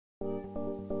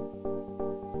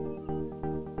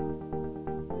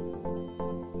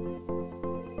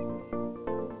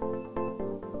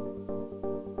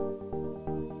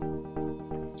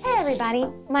everybody,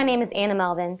 my name is Anna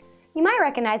Melvin. You might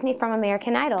recognize me from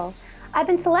American Idol. I've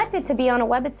been selected to be on a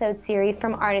webisode series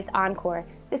from Artist Encore.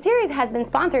 The series has been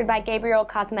sponsored by Gabriel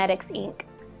Cosmetics, Inc.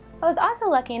 I was also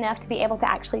lucky enough to be able to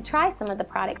actually try some of the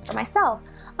products for myself.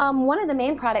 One of the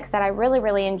main products that I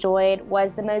really enjoyed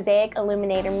was the Mosaic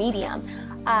Illuminator Medium.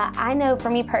 I know for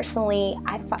me personally,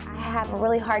 I have a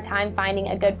really hard time finding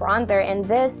a good bronzer, and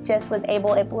this just was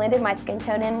able, it blended my skin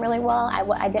tone in really well.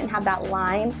 I didn't have that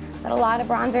line that a lot of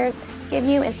bronzers give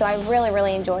you, and so I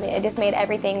really enjoyed it. It just made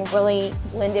everything really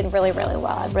blended really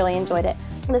well. I really enjoyed it.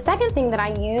 The second thing that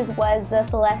I used was the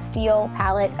Celestial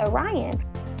Palette Orion.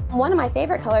 One of my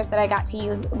favorite colors that I got to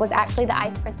use was actually the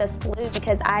Ice Princess Blue,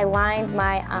 because I lined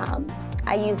my,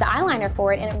 I used the eyeliner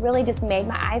for it, and it really just made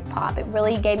my eyes pop. It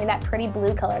really gave me that pretty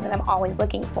blue color that I'm always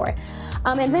looking for.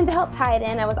 And then to help tie it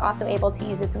in, I was also able to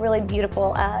use this really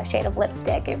beautiful shade of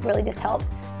lipstick. It really just helped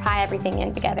tie everything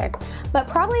in together. But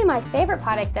probably my favorite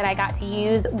product that I got to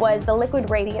use was the Liquid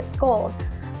Radiance Gold.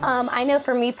 I know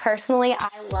for me personally, I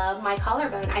love my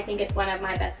collarbone. I think it's one of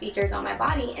my best features on my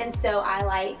body, and so I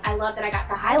love that I got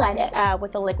to highlight it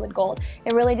with the liquid gold.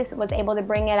 It really just was able to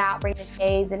bring it out, bring the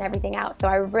shades and everything out, so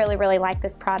I really like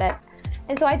this product.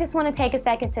 And so I just want to take a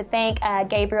second to thank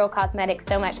Gabriel Cosmetics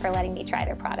so much for letting me try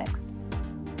their products.